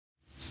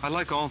I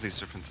like all these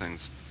different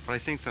things, but I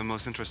think the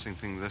most interesting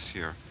thing this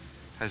year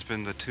has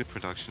been the two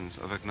productions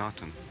of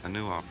Akhnaten, a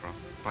new opera,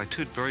 by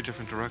two very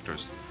different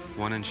directors,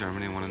 one in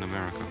Germany, one in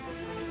America.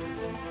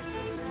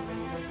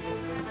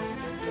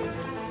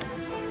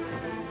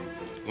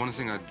 One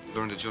thing I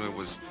learned at Juilliard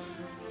was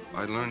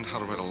I learned how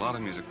to write a lot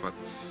of music, but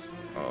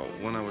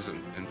when I was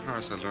in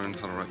Paris, I learned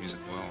how to write music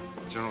well.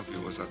 The general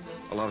view was that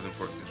a lot of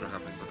important things were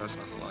happening, but that's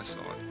not how I saw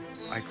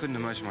it. I couldn't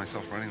imagine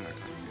myself writing that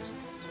kind of music,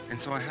 and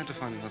so I had to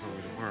find another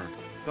way to work.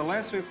 The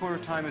last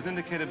three-quarter time is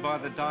indicated by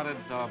the dotted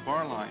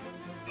bar line.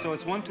 So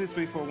it's 1, 2,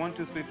 3, 4, 1,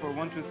 2, 3, 4,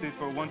 1, 2, 3,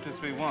 4, 1, 2,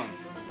 3, 1.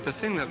 The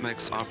thing that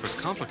makes operas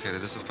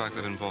complicated is the fact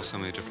that it involves so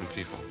many different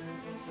people.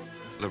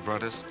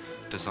 Librettists,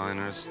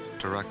 designers,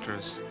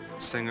 directors,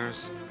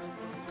 singers,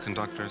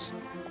 conductors.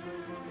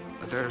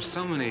 There are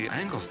so many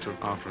angles to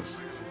operas,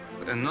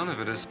 and none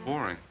of it is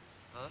boring.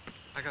 Huh?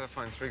 I gotta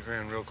find $3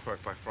 grand real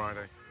quick by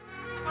Friday.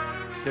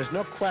 There's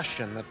no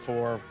question that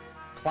for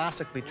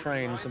classically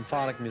trained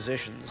symphonic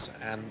musicians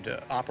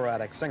and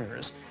operatic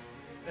singers,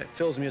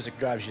 Phil's music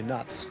drives you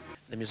nuts.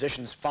 The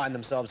musicians find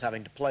themselves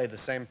having to play the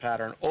same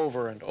pattern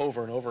over and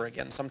over and over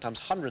again, sometimes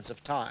hundreds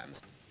of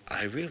times.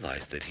 I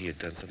realized that he had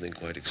done something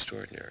quite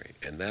extraordinary,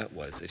 and that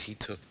was that he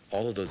took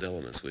all of those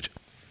elements, which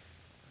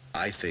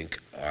I think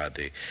are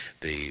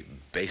the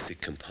basic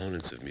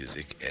components of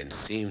music, and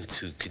seem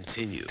to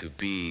continue to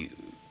be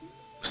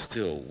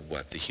still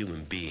what the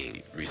human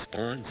being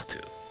responds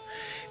to.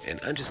 And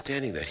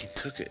understanding that he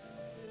took it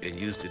and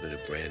used it in a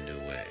brand new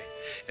way.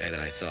 And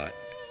I thought,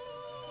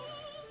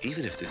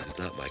 even if this is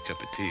not my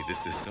cup of tea,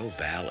 this is so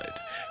valid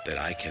that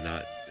I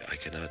cannot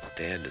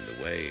stand in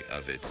the way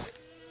of its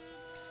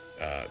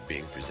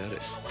being presented.